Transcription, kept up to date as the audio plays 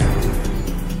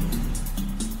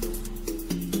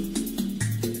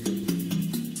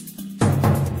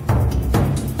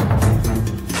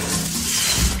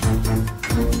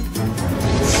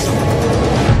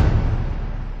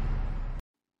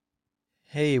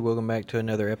Hey, welcome back to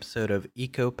another episode of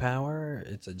Eco Power.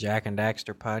 It's a Jack and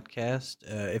Daxter podcast.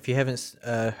 If you haven't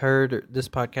heard this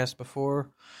podcast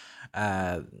before,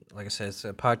 like I said, it's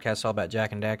a podcast all about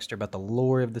Jack and Daxter, about the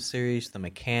lore of the series, the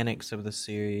mechanics of the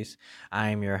series. I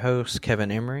am your host,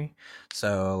 Kevin Emery.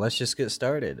 So let's just get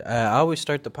started. I always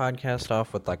start the podcast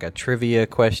off with like a trivia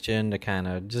question to kind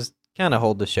of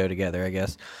hold the show together, I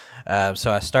guess.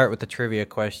 So I start with the trivia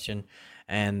question,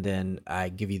 and then I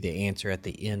give you the answer at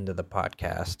the end of the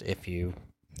podcast if you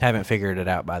haven't figured it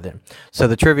out by then. So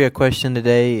the trivia question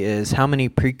today is, how many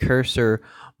precursor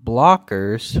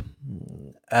blockers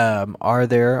are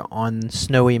there on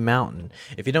Snowy Mountain?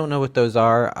 If you don't know what those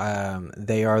are,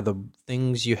 they are the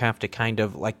things you have to kind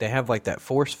of, like, they have like that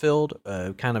force field,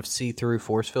 kind of see-through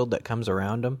force field that comes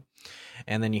around them.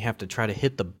 And then you have to try to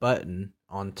hit the button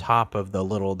on top of the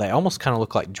little, they almost kind of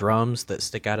look like drums that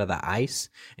stick out of the ice,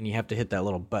 and you have to hit that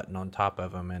little button on top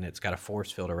of them, and it's got a force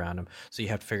field around them. So you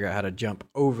have to figure out how to jump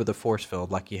over the force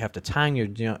field. Like, you have to time your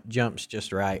jumps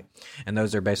just right, and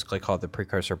those are basically called the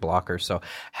precursor blockers. So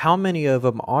how many of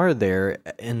them are there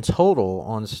in total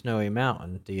on Snowy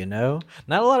Mountain? Do you know?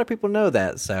 Not a lot of people know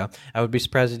that, so I would be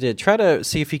surprised if you did. Try to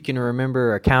see if you can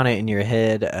remember or count it in your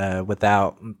head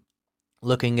without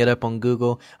looking it up on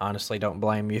Google. Honestly, don't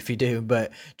blame you if you do,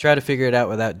 but try to figure it out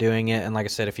without doing it. And like I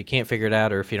said, if you can't figure it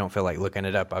out, or if you don't feel like looking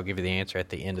it up, I'll give you the answer at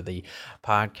the end of the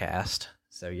podcast.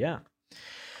 So yeah.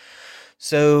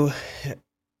 So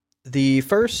the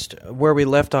first, where we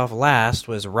left off last,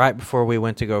 was right before we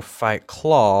went to go fight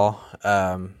Claw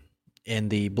in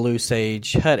the Blue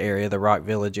Sage Hut area, the Rock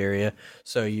Village area.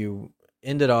 So you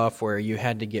ended off where you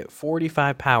had to get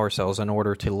 45 power cells in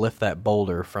order to lift that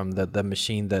boulder from the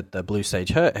machine that the Blue Sage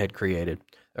Hut had created,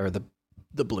 or the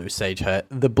Blue Sage Hut,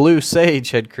 the Blue Sage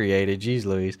had created. Jeez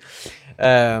Louise.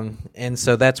 And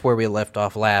so that's where we left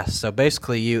off last. So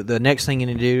basically, the next thing you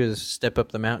need to do is step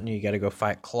up the mountain. You got to go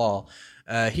fight Claw.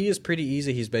 He is pretty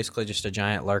easy. He's basically just a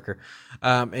giant lurker.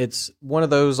 It's one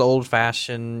of those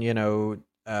old-fashioned,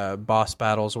 boss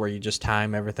battles where you just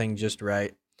time everything just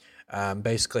right.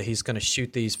 Basically, he's going to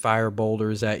shoot these fire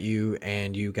boulders at you,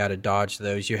 and you got to dodge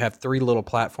those. You have 3 little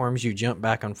platforms you jump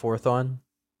back and forth on,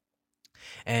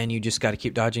 and you just got to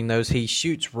keep dodging those. He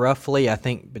shoots roughly, I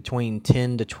think, between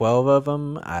 10 to 12 of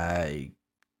them. I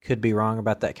could be wrong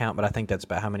about that count, but I think that's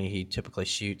about how many he typically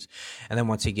shoots. And then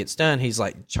once he gets done, he's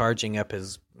like charging up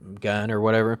his gun or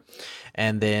whatever,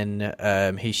 and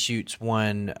then he shoots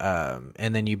one,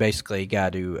 and then you basically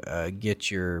got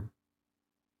to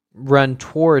run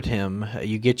toward him.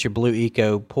 You get your blue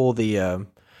eco, pull the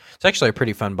it's actually a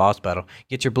pretty fun boss battle.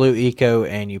 Get your blue eco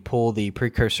and you pull the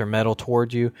precursor metal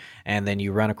toward you, and then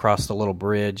you run across the little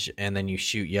bridge, and then you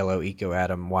shoot yellow eco at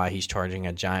him while he's charging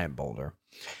a giant boulder.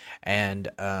 And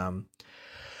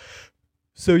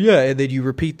so yeah, and then you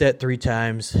repeat that 3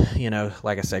 times.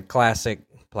 Like I said, classic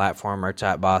platformer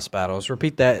type boss battles.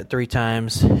 Repeat that 3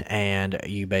 times, and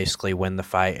you basically win the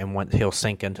fight, and he'll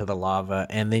sink into the lava,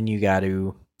 and then you got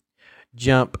to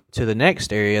jump to the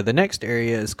next area. The next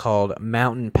area is called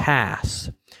Mountain Pass.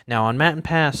 Now, on Mountain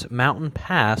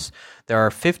Pass, there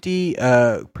are 50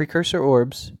 precursor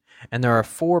orbs, and there are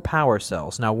 4 power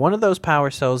cells. Now, one of those power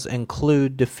cells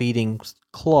include defeating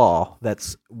Claw.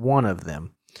 That's one of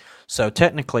them. So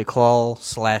technically,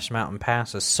 Claw/Mountain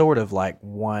Pass is sort of like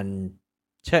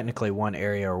technically one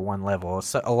area or one level.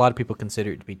 So a lot of people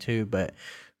consider it to be 2, but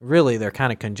really, they're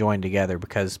kind of conjoined together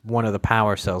because one of the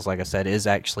power cells, like I said, is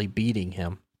actually beating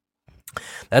him.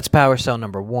 That's power cell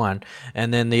number 1.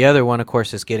 And then the other one, of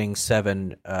course, is getting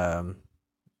 7 of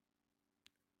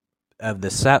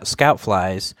the scout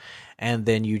flies. And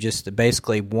then you just,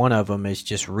 basically, one of them is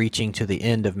just reaching to the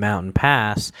end of Mountain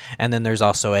Pass. And then there's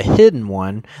also a hidden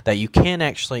one that you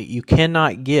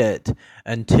cannot get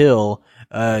until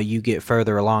you get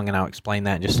further along. And I'll explain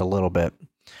that in just a little bit.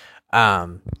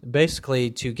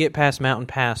 Basically, to get past Mountain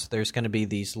Pass, there's going to be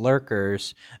these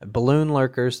lurkers, balloon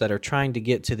lurkers, that are trying to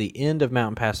get to the end of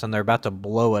Mountain Pass, and they're about to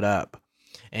blow it up,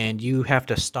 and you have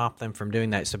to stop them from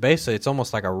doing that. So basically, it's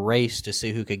almost like a race to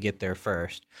see who could get there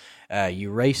first.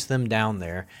 You race them down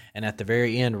there, and at the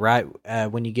very end, right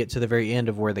when you get to the very end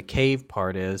of where the cave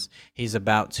part is, he's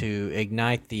about to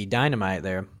ignite the dynamite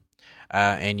there.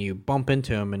 And you bump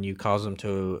into him, and you cause him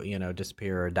to,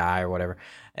 disappear or die or whatever,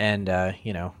 and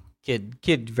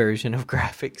kid version of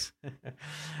graphics,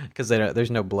 because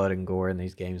there's no blood and gore in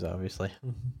these games, obviously.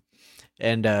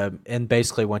 And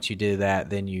basically, once you do that,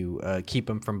 then you keep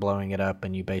them from blowing it up,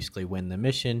 and you basically win the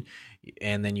mission,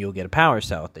 and then you'll get a power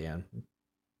cell at the end.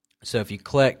 So if you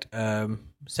collect 7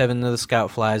 of the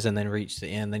scout flies and then reach the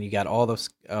end, then you got all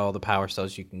the power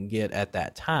cells you can get at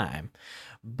that time.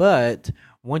 But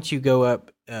once you go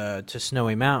up to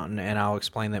Snowy Mountain, and I'll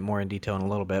explain that more in detail in a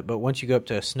little bit. But once you go up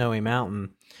to Snowy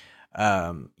Mountain,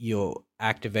 you'll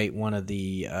activate one of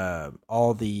the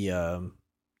all the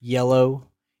yellow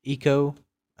eco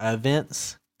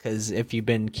events. Because if you've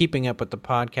been keeping up with the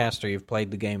podcast or you've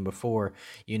played the game before,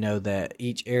 you know that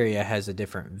each area has a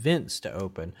different vents to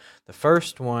open. The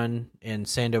first one in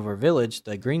Sandover Village,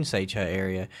 the Green Sage Hut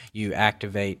area, you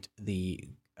activate the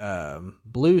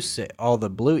all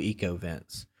the blue eco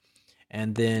vents.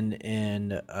 And then in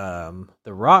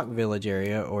the Rock Village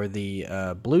area or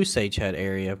the Blue Sage Hut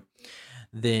area,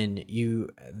 then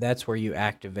that's where you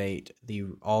activate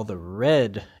all the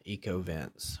red eco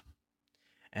vents.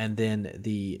 And then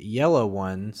the yellow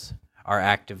ones are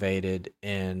activated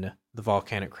in the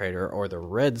volcanic crater or the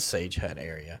red sage hut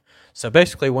area. So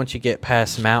basically, once you get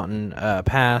past Mountain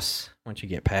Pass,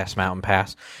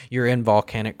 you're in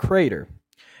volcanic crater.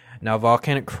 Now,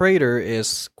 volcanic crater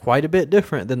is quite a bit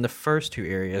different than the first two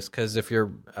areas, because if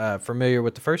you're familiar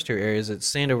with the first two areas,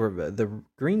 it's Sandover. The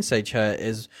Green Sage Hut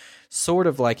is sort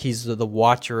of like he's the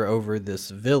watcher over this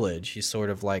village. He's sort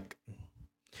of like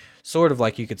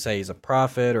you could say he's a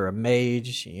prophet or a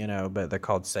mage, but they're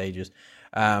called sages,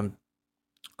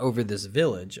 over this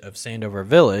village of Sandover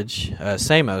Village,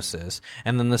 Samos is.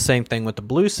 And then the same thing with the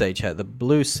Blue Sage Hut. The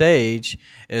Blue Sage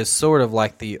is sort of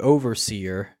like the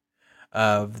overseer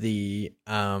of the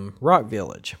Rock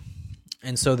Village.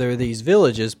 And so there are these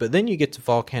villages, but then you get to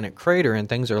Volcanic Crater and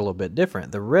things are a little bit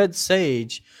different. The Red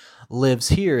Sage lives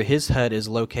here. His hut is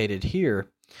located here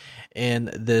in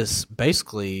this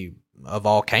basically a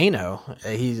volcano.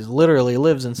 He literally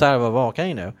lives inside of a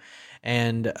volcano.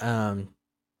 And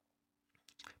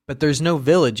but there's no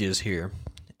villages here.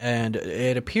 And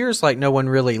it appears like no one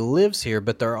really lives here,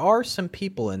 but there are some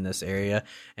people in this area,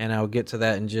 and I'll get to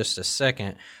that in just a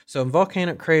second. So in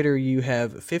Volcanic Crater, you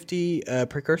have 50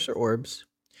 precursor orbs,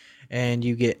 and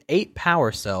you get 8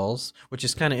 power cells, which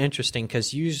is kind of interesting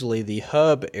because usually the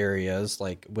hub areas,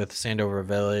 like with Sandover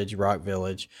Village, Rock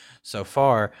Village, so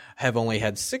far, have only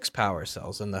had 6 power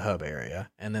cells in the hub area.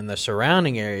 And then the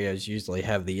surrounding areas usually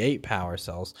have the 8 power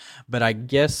cells. But I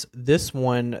guess this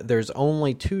one, there's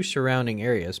only 2 surrounding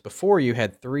areas. Before you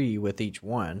had 3 with each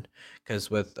one, because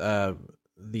with the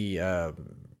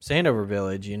Sandover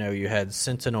Village, you had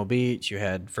Sentinel Beach, you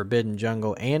had Forbidden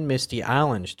Jungle, and Misty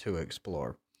Islands to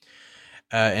explore.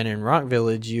 And in Rock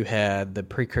Village, you had the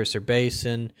Precursor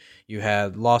Basin, you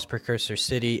had Lost Precursor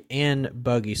City, and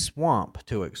Buggy Swamp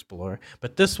to explore.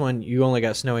 But this one, you only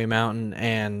got Snowy Mountain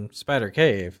and Spider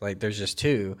Cave. Like, there's just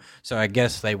 2. So I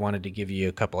guess they wanted to give you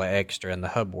a couple of extra in the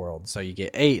hub world. So you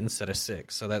get 8 instead of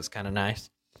 6. So that's kind of nice.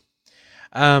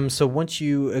 So once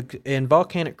in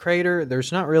Volcanic Crater,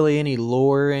 there's not really any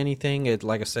lore or anything.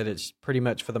 Like I said, it's pretty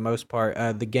much for the most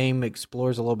part. The game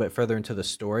explores a little bit further into the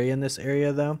story in this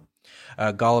area, though.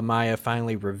 Gall and Maya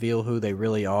finally reveal who they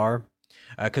really are.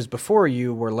 Because before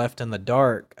you were left in the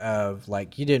dark of,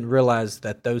 you didn't realize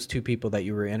that those 2 people that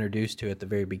you were introduced to at the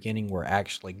very beginning were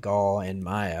actually Gall and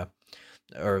Maya,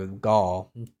 or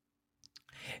Gall.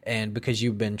 And because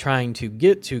you've been trying to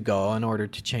get to Gall in order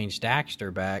to change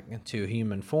Daxter back to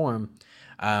human form,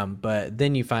 but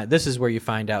then this is where you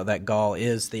find out that Gall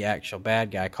is the actual bad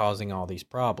guy causing all these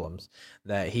problems.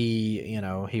 That he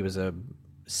was a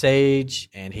sage,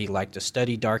 and he liked to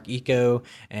study dark eco,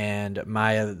 and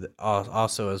Maya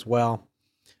also as well.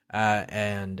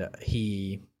 And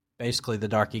he basically, the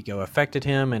dark eco affected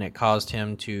him, and it caused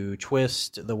him to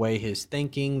twist the way he's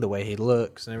thinking, the way he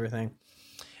looks, and everything.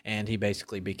 And he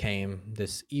basically became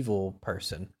this evil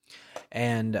person.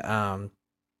 And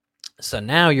so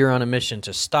now you're on a mission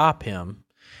to stop him.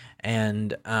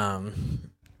 And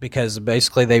because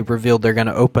basically they revealed they're going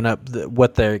to open up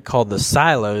what they call the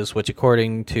silos, which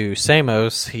according to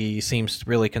Samos, he seems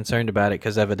really concerned about it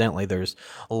because evidently there's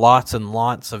lots and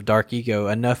lots of dark eco,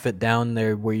 enough it down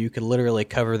there where you could literally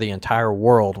cover the entire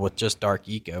world with just dark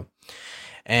eco.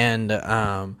 And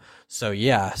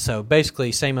so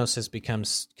basically Samos has become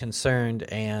concerned,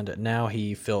 and now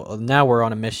we're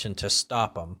on a mission to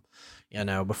stop him.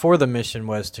 Before the mission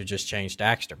was to just change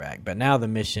Daxter back, but now the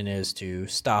mission is to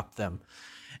stop them.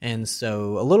 And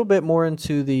so a little bit more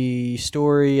into the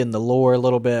story and the lore a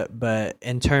little bit, but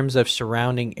in terms of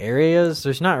surrounding areas,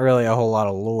 there's not really a whole lot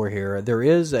of lore here. There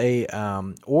is a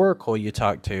oracle you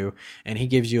talk to, and he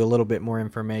gives you a little bit more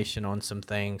information on some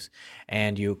things.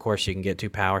 And you can get 2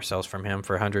 power cells from him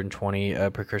for 120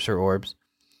 precursor orbs.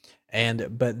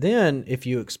 But then if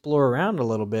you explore around a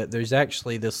little bit, there's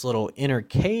actually this little inner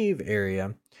cave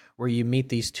area where you meet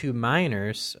these 2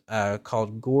 miners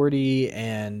called Gordy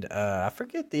and I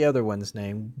forget the other one's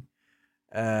name.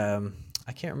 I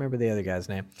can't remember the other guy's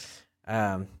name.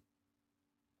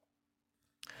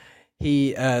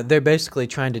 they're basically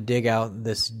trying to dig out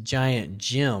this giant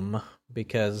gem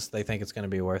because they think it's going to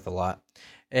be worth a lot,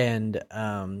 and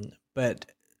but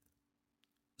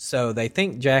so they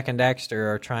think Jack and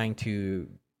Daxter are trying to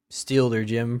steal their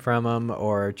gem from them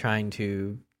or trying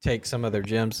to take some of their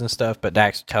gems and stuff. But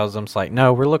Daxter tells them, it's like,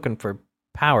 no, we're looking for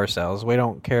power cells. We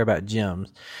don't care about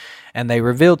gems. And they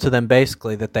reveal to them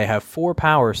basically that they have 4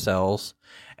 power cells.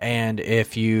 And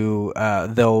if you,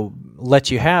 they'll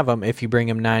let you have them if you bring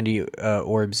them 90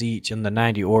 orbs each. And the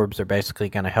 90 orbs are basically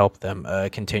going to help them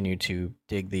continue to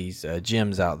dig these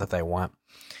gems out that they want.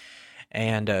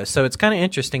 And so it's kind of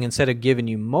interesting. Instead of giving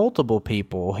you multiple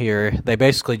people here, they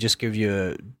basically just give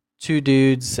you 2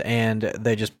 dudes, and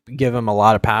they just give them a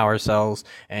lot of power cells,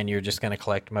 and you're just going to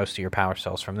collect most of your power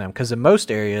cells from them. Because in most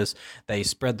areas, they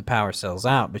spread the power cells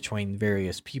out between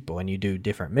various people, and you do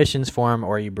different missions for them,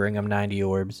 or you bring them 90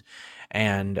 orbs.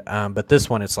 And but this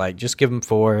one, it's like, just give them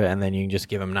 4, and then you can just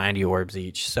give them 90 orbs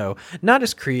each. So not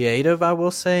as creative, I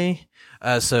will say.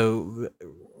 So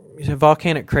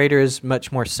Volcanic Crater is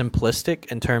much more simplistic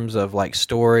in terms of like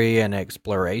story and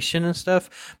exploration and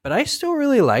stuff, but I still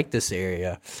really like this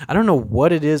area. I don't know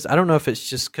what it is. I don't know if it's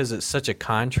just because it's such a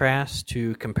contrast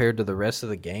to compared to the rest of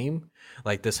the game,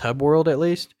 like this hub world at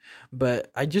least,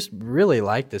 but I just really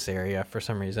like this area for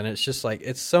some reason. It's just like,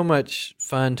 it's so much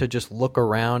fun to just look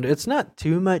around. It's not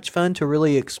too much fun to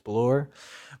really explore,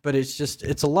 but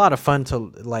it's a lot of fun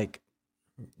to like,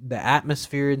 the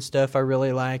atmosphere and stuff I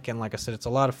really like, and like I said, it's a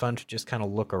lot of fun to just kind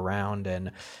of look around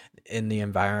and in the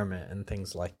environment and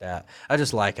things like that. I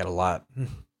just like it a lot.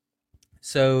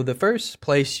 So the first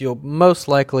place you'll most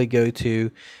likely go to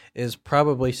is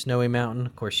probably Snowy Mountain.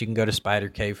 Of course, you can go to Spider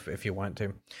Cave if you want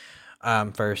to,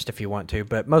 first if you want to,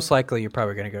 but most likely you're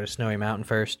probably going to go to Snowy Mountain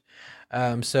first.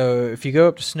 So if you go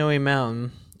up to Snowy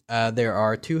Mountain, there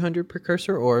are 200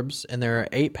 precursor orbs, and there are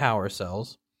 8 power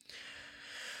cells.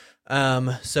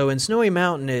 So in Snowy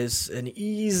Mountain is an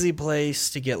easy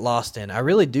place to get lost in. I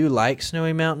really do like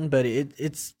Snowy Mountain, but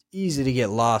it's easy to get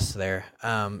lost there.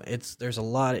 There's a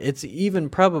lot. It's even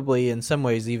probably in some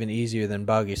ways even easier than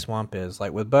Boggy Swamp is.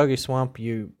 Like with Boggy Swamp,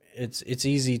 it's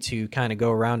easy to kind of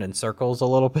go around in circles a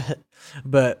little bit,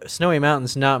 but Snowy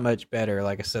Mountain's not much better.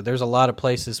 Like I said, there's a lot of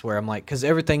places where I'm like, because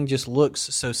everything just looks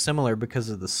so similar because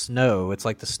of the snow. It's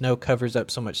like the snow covers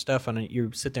up so much stuff, and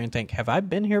you sit there and think, have I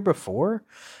been here before?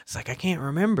 It's like, I can't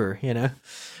remember,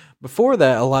 Before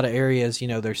that, a lot of areas,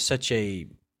 there's such a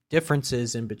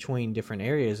differences in between different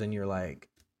areas, and you're like,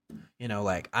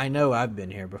 like, I know I've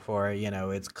been here before,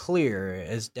 it's clear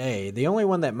as day. The only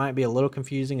one that might be a little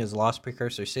confusing is Lost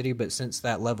Precursor City, but since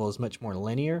that level is much more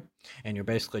linear and you're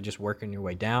basically just working your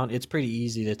way down, it's pretty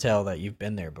easy to tell that you've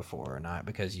been there before or not,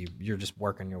 because you're just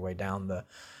working your way down the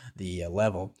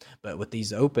level. But with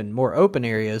these more open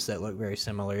areas that look very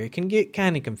similar, it can get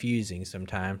kind of confusing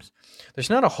sometimes. There's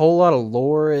not a whole lot of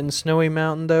lore in Snowy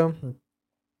Mountain, though.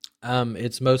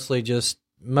 It's mostly just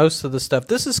most of the stuff.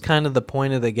 This is kind of the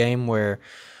point of the game where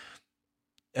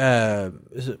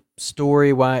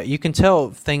story wise you can tell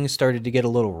things started to get a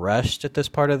little rushed at this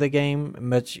part of the game,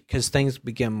 much because things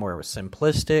become more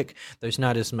simplistic. There's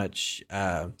not as much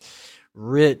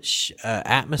rich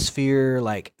atmosphere,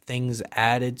 like things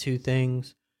added to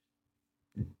things,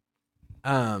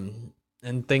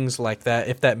 and things like that,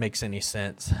 if that makes any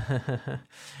sense.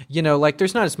 Like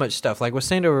there's not as much stuff. Like with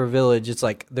Sandover Village, it's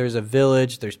like there's a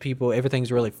village, there's people,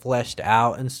 everything's really fleshed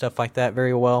out and stuff like that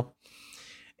very well.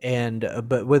 And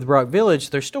but with Rock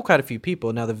Village, there's still quite a few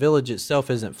people. Now the village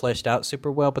itself isn't fleshed out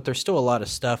super well, but there's still a lot of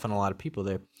stuff and a lot of people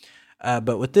there.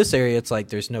 But with this area, it's like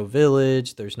there's no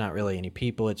village, there's not really any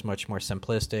people, it's much more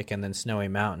simplistic, and then Snowy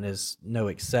Mountain is no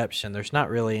exception. There's not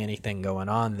really anything going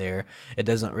on there. It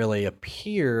doesn't really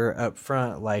appear up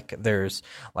front like there's,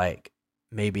 like,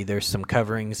 maybe there's some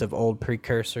coverings of old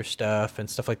precursor stuff and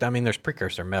stuff like that. I mean, there's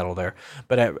precursor metal there,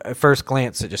 but at first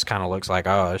glance, it just kind of looks like,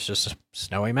 oh, it's just a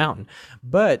Snowy Mountain.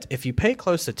 But if you pay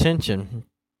close attention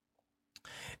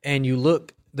and you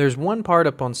look, there's one part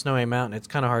up on Snowy Mountain. It's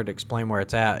kind of hard to explain where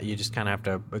it's at. You just kind of have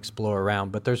to explore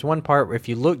around. But there's one part where if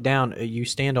you look down, you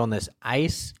stand on this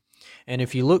ice. And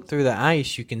if you look through the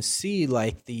ice, you can see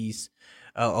like these,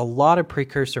 a lot of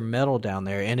precursor metal down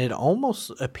there. And it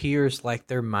almost appears like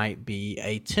there might be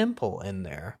a temple in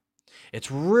there.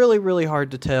 It's really, really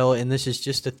hard to tell. And this is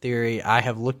just a theory. I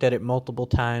have looked at it multiple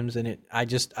times, and I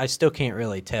still can't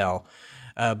really tell.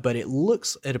 But it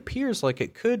appears like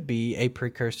it could be a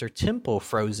precursor temple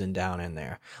frozen down in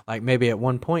there. Like maybe at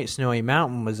one point, Snowy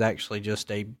Mountain was actually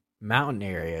just a mountain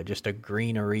area, just a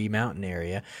greenery mountain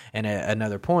area. And at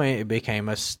another point, it became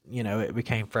it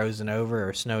became frozen over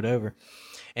or snowed over.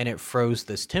 And it froze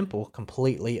this temple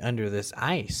completely under this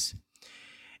ice.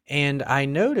 And I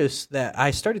noticed that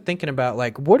I started thinking about,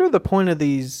 like, what are the point of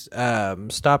these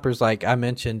stoppers? Like I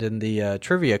mentioned in the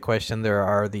trivia question, there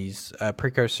are these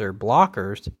precursor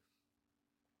blockers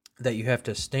that you have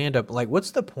to stand up. Like,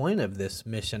 what's the point of this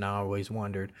mission? I always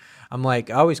wondered. I'm like,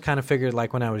 I always kind of figured,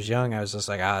 like, when I was young, I was just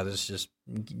like, this is just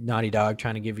Naughty Dog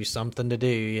trying to give you something to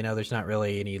do. There's not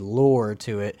really any lore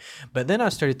to it. But then I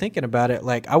started thinking about it.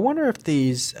 Like, I wonder if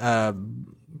these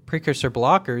precursor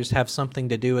blockers have something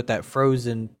to do with that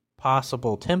frozen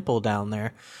possible temple down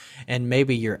there, and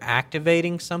maybe you're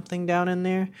activating something down in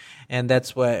there, and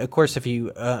that's what, of course, if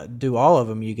you do all of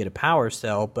them, you get a power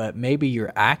cell, but maybe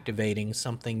you're activating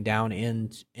something down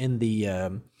in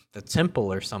the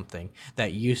temple or something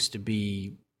that used to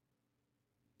be,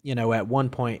 at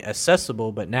one point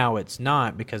accessible, but now it's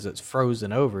not because it's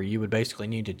frozen over. You would basically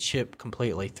need to chip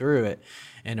completely through it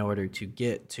in order to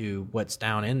get to what's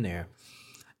down in there.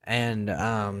 And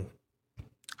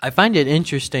I find it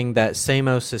interesting that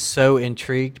Samos is so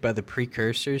intrigued by the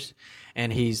precursors,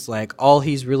 and he's like, all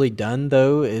he's really done,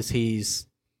 though, is he's,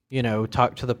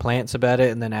 talked to the plants about it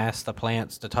and then asked the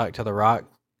plants to talk to the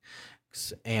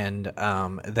rocks, and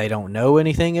they don't know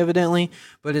anything, evidently.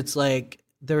 But it's like,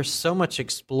 there's so much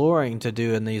exploring to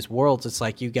do in these worlds. It's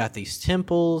like you got these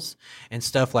temples and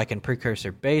stuff, like in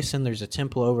Precursor Basin. There's a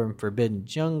temple over in Forbidden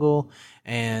Jungle,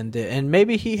 and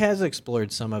maybe he has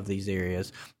explored some of these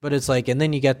areas. But it's like, and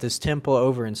then you got this temple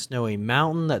over in Snowy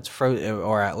Mountain that's frozen,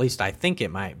 or at least I think it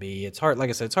might be. It's hard,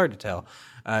 like I said, it's hard to tell.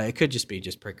 It could just be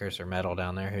just precursor metal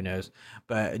down there, who knows?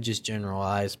 But just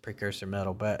generalized precursor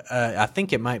metal. But I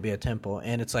think it might be a temple,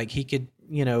 and it's like he could,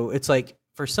 it's like,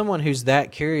 for someone who's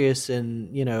that curious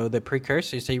in, the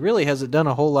precursors, he really hasn't done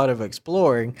a whole lot of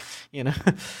exploring,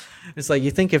 It's like,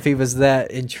 you think if he was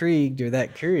that intrigued or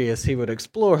that curious, he would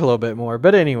explore a little bit more.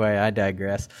 But anyway, I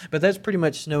digress. But that's pretty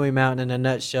much Snowy Mountain in a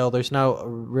nutshell. There's not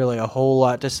really a whole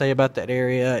lot to say about that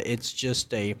area. It's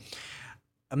just a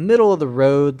middle of the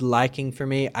road liking for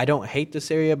me. I don't hate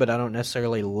this area, but I don't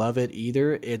necessarily love it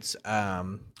either. It's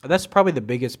that's probably the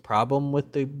biggest problem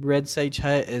with the Red Sage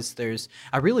Hut is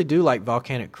I really do like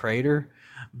Volcanic Crater,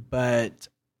 but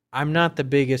I'm not the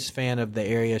biggest fan of the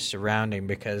area surrounding,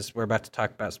 because we're about to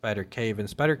talk about Spider Cave, and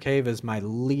Spider Cave is my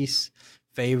least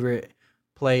favorite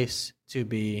place to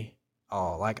be.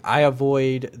 I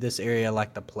avoid this area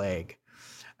like the plague.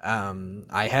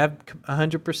 I have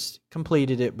 100%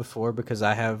 completed it before, because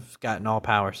I have gotten all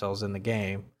power cells in the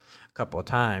game a couple of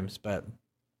times, but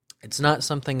it's not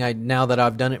something now that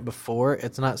I've done it before,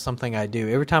 it's not something I do.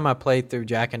 Every time I play through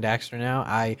Jak and Daxter now,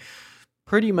 I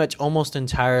pretty much almost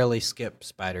entirely skip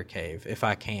Spider Cave if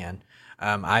I can.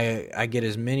 I get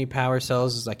as many power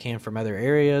cells as I can from other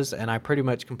areas, and I pretty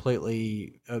much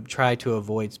completely try to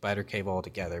avoid Spider Cave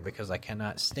altogether, because I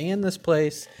cannot stand this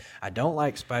place. I don't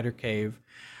like Spider Cave.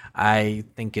 I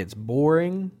think it's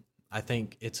boring. I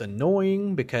think it's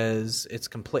annoying because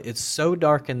it's so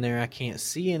dark in there, I can't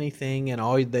see anything, and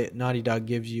all that Naughty Dog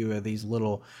gives you are these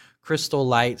little crystal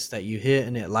lights that you hit,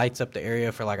 and it lights up the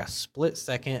area for like a split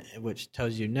second, which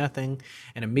tells you nothing.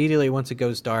 And immediately once it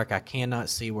goes dark, I cannot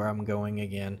see where I'm going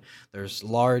again. There's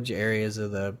large areas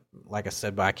like I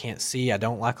said, but I can't see. I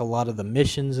don't like a lot of the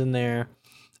missions in there.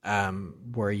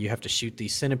 Where you have to shoot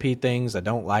these centipede things. I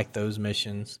don't like those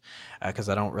missions because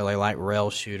I don't really like rail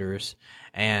shooters,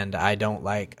 and I don't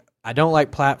like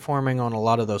platforming on a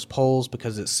lot of those poles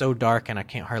because it's so dark and I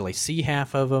can't hardly see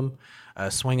half of them.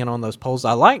 Swinging on those poles,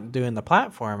 I like doing the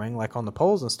platforming like on the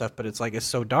poles and stuff, but it's like it's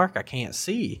so dark I can't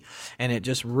see, and it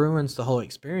just ruins the whole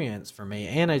experience for me.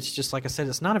 And it's just, like I said,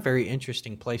 it's not a very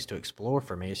interesting place to explore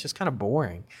for me. It's just kind of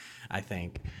boring, I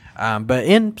think. But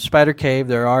in Spider Cave,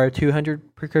 there are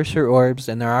 200 precursor orbs,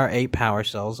 and there are 8 power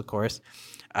cells, of course.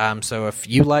 So if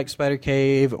you like Spider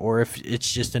Cave, or if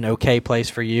it's just an okay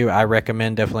place for you, I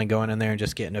recommend definitely going in there and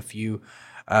just getting a few,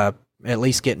 at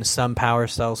least getting some power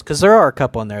cells, because there are a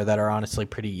couple in there that are honestly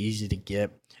pretty easy to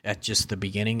get at just the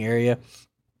beginning area.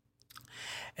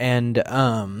 And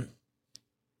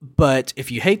but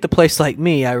if you hate the place like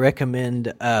me, I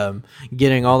recommend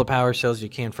getting all the power cells you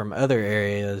can from other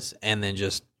areas, and then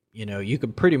just, you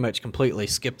could pretty much completely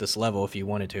skip this level if you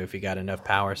wanted to, if you got enough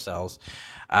power cells.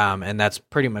 And that's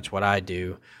pretty much what I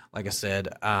do. Like I said,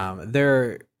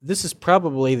 this is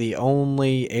probably the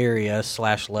only area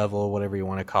 / level, whatever you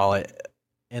want to call it,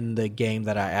 in the game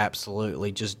that I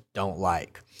absolutely just don't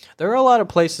like. There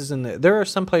are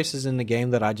some places in the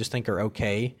game that I just think are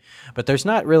okay, but there's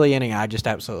not really any I just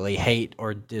absolutely hate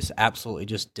or absolutely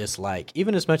just dislike.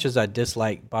 Even as much as I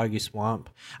dislike Boggy Swamp,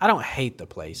 I don't hate the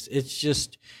place.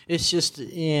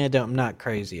 I'm not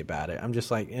crazy about it. I'm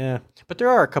just like, eh. But there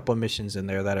are a couple of missions in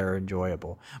there that are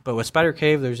enjoyable. But with Spider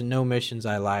Cave, there's no missions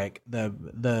I like.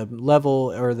 The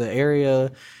level or the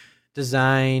area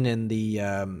design and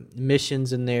the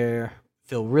missions in there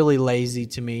feel really lazy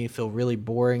to me, feel really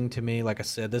boring to me. Like I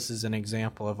said, this is an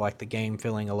example of like the game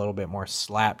feeling a little bit more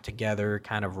slapped together,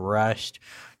 kind of rushed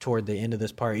toward the end of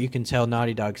this part. You can tell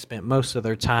Naughty Dog spent most of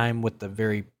their time with the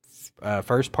very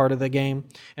first part of the game,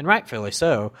 and rightfully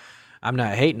so. I'm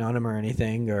not hating on them or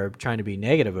anything or trying to be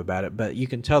negative about it, but you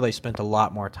can tell they spent a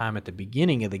lot more time at the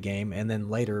beginning of the game, and then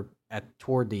later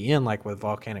toward the end, like with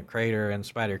Volcanic Crater and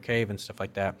Spider Cave and stuff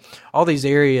like that. All these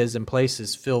areas and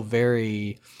places feel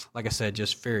very, like I said,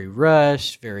 just very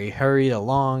rushed, very hurried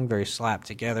along, very slapped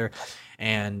together,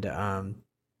 and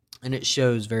it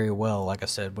shows very well, like I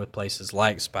said, with places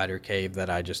like Spider Cave that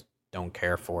I just don't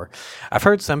care for. I've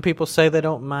heard some people say they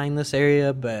don't mind this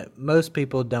area, but most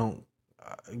people don't.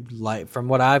 Like from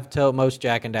what I've told, most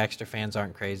Jak and Daxter fans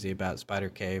aren't crazy about Spider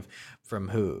Cave from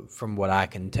what I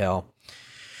can tell.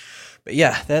 But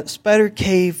yeah, that's Spider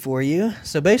Cave for you.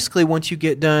 So basically, once you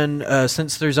get done,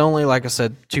 since there's only, like I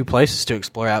said, 2 places to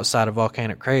explore outside of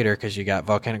Volcanic Crater, because you got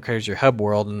Volcanic Crater's your hub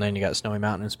world, and then you got Snowy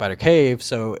Mountain and Spider Cave.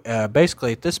 So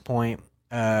basically, at this point,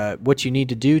 what you need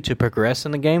to do to progress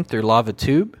in the game through Lava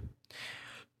Tube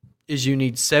is you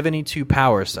need 72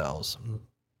 power cells.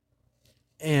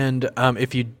 And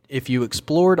if you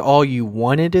explored all you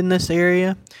wanted in this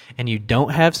area and you don't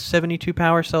have 72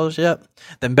 power cells yet,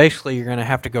 then basically you're going to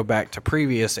have to go back to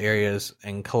previous areas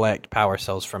and collect power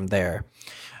cells from there.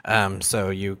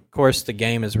 Of course, the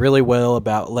game is really well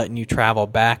about letting you travel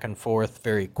back and forth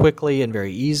very quickly and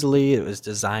very easily. It was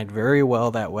designed very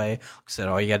well that way. Like I said,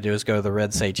 all you got to do is go to the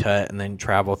Red Sage Hut and then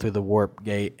travel through the Warp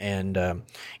Gate, and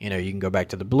you can go back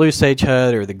to the Blue Sage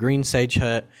Hut or the Green Sage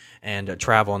Hut and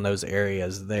travel in those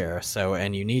areas there. So,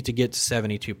 and you need to get to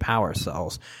 72 power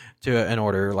cells in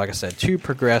order, like I said, to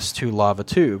progress to Lava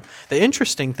Tube. The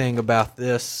interesting thing about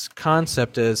this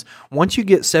concept is once you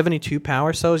get 72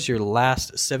 power cells, your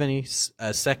last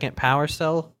 72nd power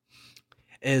cell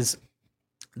is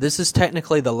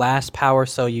technically the last power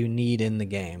cell you need in the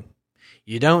game.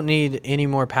 You don't need any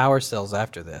more power cells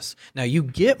after this. Now, you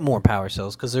get more power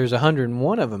cells because there's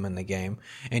 101 of them in the game,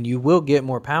 and you will get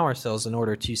more power cells in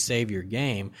order to save your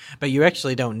game, but you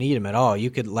actually don't need them at all.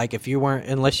 You could, like,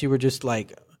 unless you were just,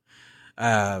 like,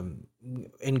 in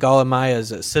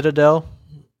Galamaya's Citadel,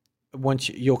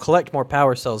 you'll collect more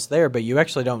power cells there, but you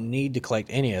actually don't need to collect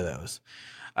any of those.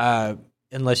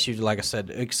 Unless you, like I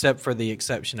said, except for the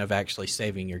exception of actually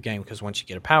saving your game, because once you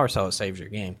get a power cell, it saves your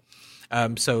game.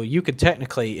 So you could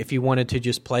technically, if you wanted to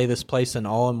just play this place in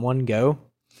one go,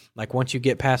 like once you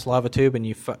get past Lava Tube and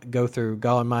you go through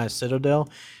Galamaya's Citadel,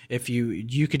 if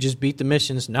you could just beat the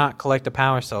missions, not collect the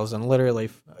power cells, and literally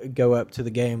go up to the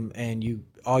game, and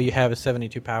all you have is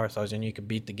 72 power cells, and you could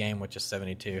beat the game with just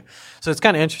 72. So it's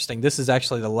kind of interesting. This is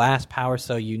actually the last power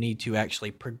cell you need to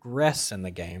actually progress in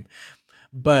the game.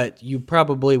 But you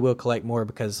probably will collect more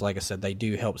because, like I said, they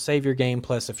do help save your game.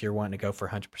 Plus, if you're wanting to go for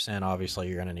 100%, obviously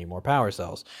you're going to need more power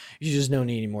cells. You just don't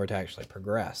need any more to actually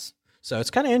progress. So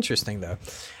it's kind of interesting, though.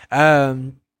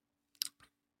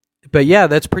 But yeah,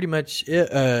 that's pretty much it.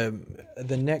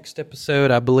 The next episode,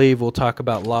 I believe, we'll talk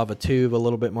about Lava Tube a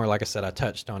little bit more. Like I said, I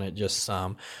touched on it just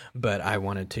some, but I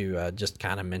wanted to just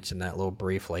kind of mention that a little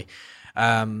briefly.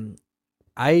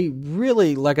 I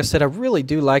really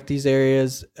do like these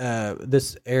areas,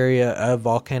 this area of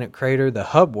Volcanic Crater, the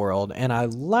hub world, and I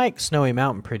like Snowy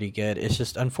Mountain pretty good. It's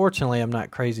just, unfortunately, I'm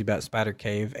not crazy about Spider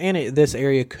Cave, and this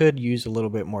area could use a little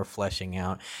bit more fleshing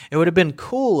out. It would have been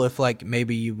cool if, like,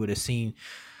 maybe you would have seen,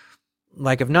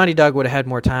 like, if Naughty Dog would have had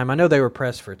more time. I know they were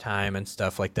pressed for time and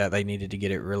stuff like that. They needed to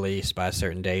get it released by a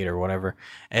certain date or whatever,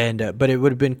 and but it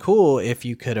would have been cool if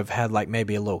you could have had, like,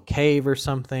 maybe a little cave or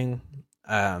something,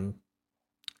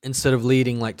 instead of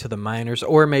leading like to the miners,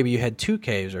 or maybe you had 2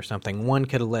 caves or something. One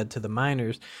could have led to the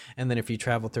miners, and then if you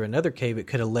travel through another cave, it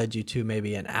could have led you to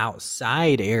maybe an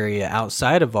outside area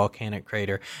outside of Volcanic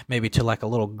Crater, maybe to like a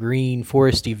little green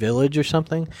foresty village or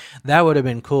something. That would have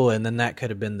been cool, and then that could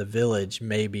have been the village.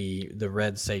 Maybe the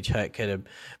Red Sage Hut could have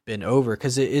been over,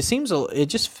 because it seems, it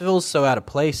just feels so out of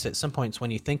place at some points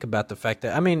when you think about the fact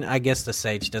that, I mean, I guess the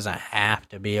Sage doesn't have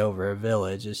to be over a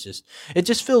village. It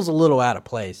just feels a little out of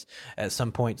place at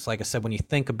some point points, like I said, when you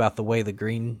think about the way the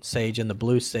green sage and the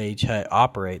blue sage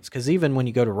operates. Because even when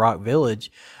you go to Rock Village,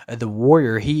 the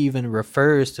warrior, he even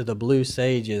refers to the blue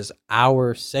sage as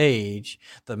our sage,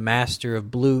 the master of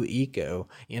blue eco.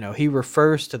 He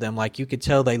refers to them like you could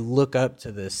tell they look up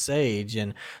to this sage.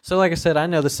 And so, like I said, I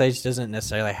know the sage doesn't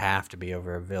necessarily have to be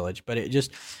over a village, but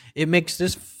it makes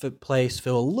this place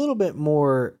feel a little bit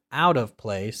more out of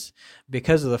place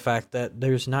because of the fact that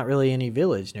there's not really any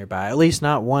village nearby, at least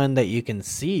not one that you can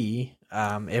see.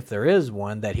 If there is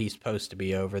one that he's supposed to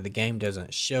be over, the game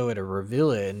doesn't show it or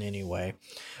reveal it in any way.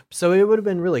 So it would have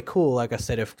been really cool, like I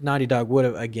said, if Naughty Dog would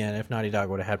have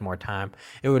had more time,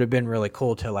 it would have been really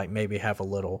cool to like maybe have a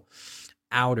little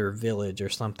outer village or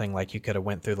something. Like you could have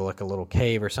went through like a little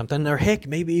cave or something, or heck,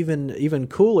 maybe even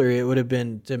cooler, it would have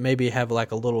been to maybe have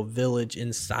like a little village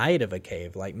inside of a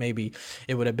cave. Like maybe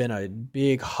it would have been a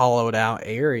big hollowed out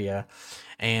area,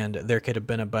 and there could have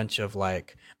been a bunch of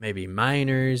like maybe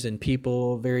miners and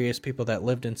various people that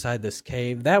lived inside this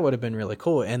cave. That would have been really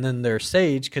cool. And then their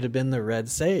sage could have been the red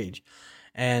sage,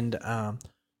 and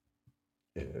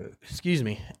excuse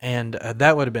me, and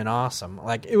that would have been awesome.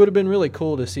 Like it would have been really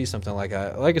cool to see something like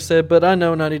that, like I said. But I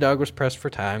know Naughty Dog was pressed for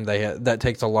time. That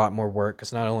takes a lot more work,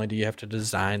 because not only do you have to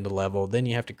design the level, then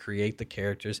you have to create the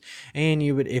characters, and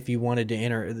if you wanted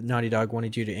to Naughty Dog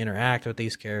wanted you to interact with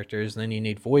these characters, then you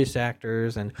need voice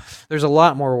actors, and there's a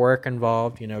lot more work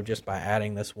involved, just by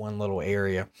adding this one little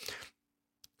area.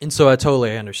 And so I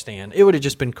totally understand. It would have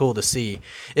just been cool to see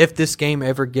if this game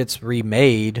ever gets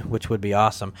remade, which would be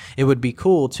awesome. It would be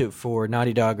cool for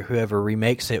Naughty Dog or whoever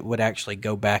remakes it would actually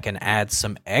go back and add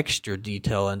some extra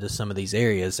detail into some of these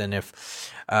areas. And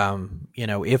if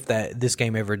this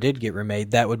game ever did get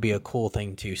remade, that would be a cool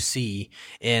thing to see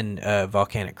in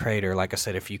Volcanic Crater. Like I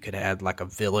said, if you could add like a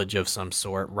village of some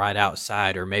sort right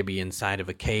outside, or maybe inside of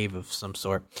a cave of some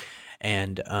sort,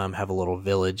 and have a little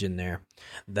village in there,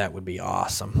 that would be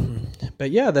awesome.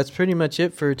 But yeah, that's pretty much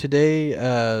it for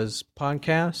today's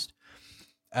podcast.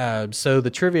 So the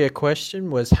trivia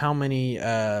question was, how many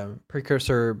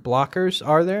precursor blockers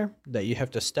are there that you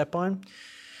have to step on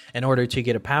in order to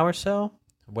get a power cell?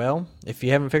 Well, if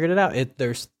you haven't figured it out,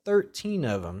 there's 13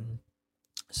 of them.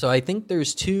 So I think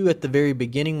there's 2 at the very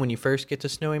beginning when you first get to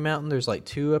Snowy Mountain. There's like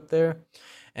 2 up there.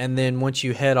 And then once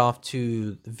you head off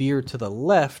to veer to the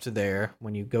left there,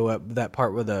 when you go up that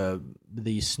part where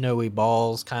the snowy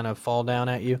balls kind of fall down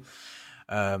at you,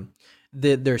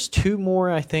 there's 2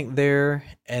 more, I think, there.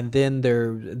 And then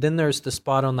there's the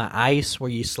spot on the ice where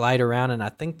you slide around, and I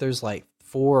think there's like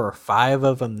 4 or 5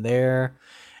 of them there.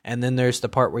 And then there's the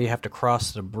part where you have to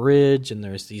cross the bridge, and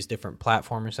there's these different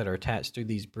platformers that are attached to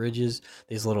these bridges,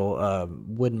 these little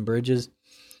wooden bridges.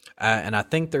 And I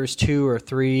think there's 2 or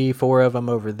 3, 4 of them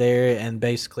over there, and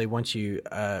basically once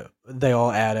they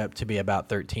all add up to be about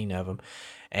 13 of them.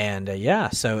 And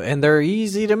and they're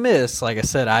easy to miss. Like I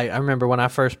said, I remember when I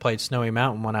first played Snowy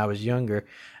Mountain when I was younger,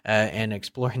 and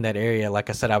exploring that area.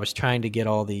 Like I said, I was trying to get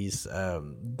all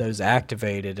those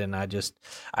activated, and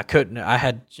I couldn't.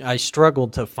 I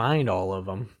struggled to find all of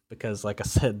them because, like I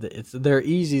said, they're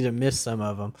easy to miss some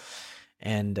of them,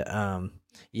 and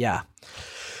yeah.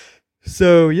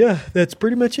 So, yeah, that's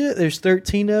pretty much it. There's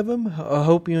 13 of them. I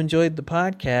hope you enjoyed the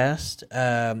podcast.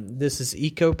 This is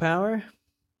Eco Power.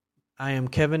 I am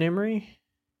Kevin Emery,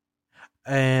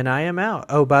 and I am out.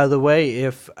 Oh, by the way,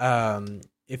 if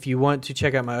you want to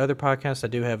check out my other podcasts, I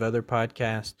do have other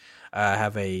podcasts. I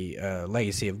have a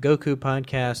Legacy of Goku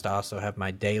podcast. I also have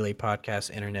my daily podcast,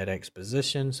 Internet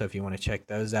Exposition. So if you want to check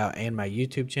those out, and my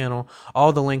YouTube channel,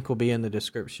 all the link will be in the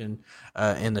description,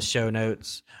 in the show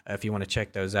notes. If you want to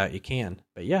check those out, you can.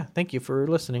 But yeah, thank you for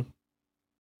listening.